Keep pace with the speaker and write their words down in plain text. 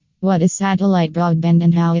What is satellite broadband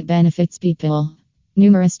and how it benefits people?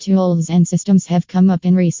 Numerous tools and systems have come up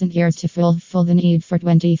in recent years to fulfill the need for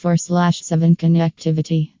 24/7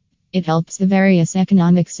 connectivity. It helps the various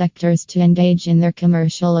economic sectors to engage in their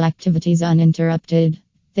commercial activities uninterrupted.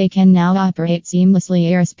 They can now operate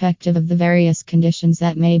seamlessly irrespective of the various conditions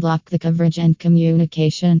that may block the coverage and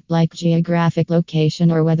communication, like geographic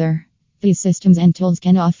location or weather. These systems and tools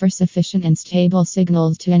can offer sufficient and stable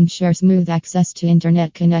signals to ensure smooth access to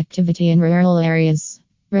internet connectivity in rural areas.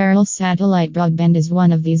 Rural satellite broadband is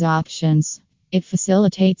one of these options. It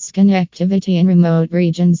facilitates connectivity in remote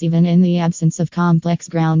regions even in the absence of complex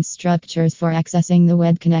ground structures for accessing the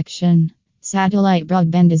web connection. Satellite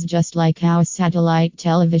broadband is just like how satellite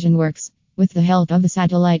television works. With the help of a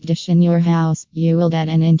satellite dish in your house, you will get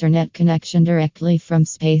an internet connection directly from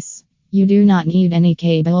space. You do not need any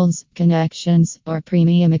cables, connections, or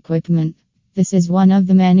premium equipment. This is one of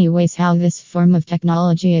the many ways how this form of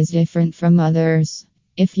technology is different from others.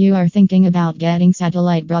 If you are thinking about getting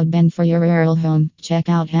satellite broadband for your rural home, check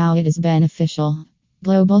out how it is beneficial.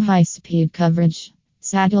 Global high-speed coverage.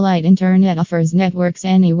 Satellite internet offers networks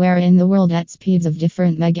anywhere in the world at speeds of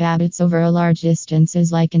different megabits over large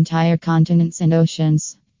distances like entire continents and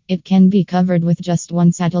oceans. It can be covered with just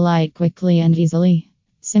one satellite quickly and easily.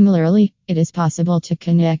 Similarly, it is possible to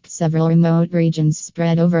connect several remote regions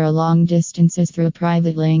spread over long distances through a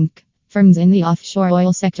private link. Firms in the offshore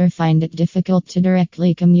oil sector find it difficult to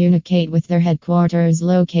directly communicate with their headquarters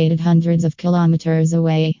located hundreds of kilometers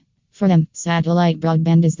away. For them, satellite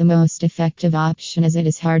broadband is the most effective option as it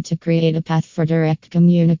is hard to create a path for direct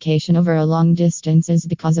communication over long distances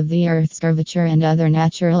because of the Earth's curvature and other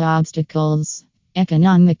natural obstacles.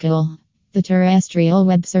 Economical. The terrestrial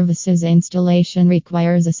web services installation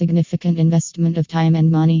requires a significant investment of time and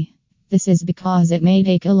money. This is because it may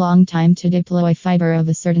take a long time to deploy fiber of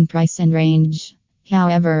a certain price and range.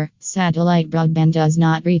 However, satellite broadband does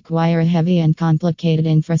not require a heavy and complicated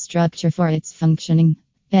infrastructure for its functioning.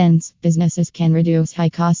 Hence, businesses can reduce high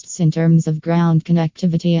costs in terms of ground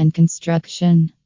connectivity and construction.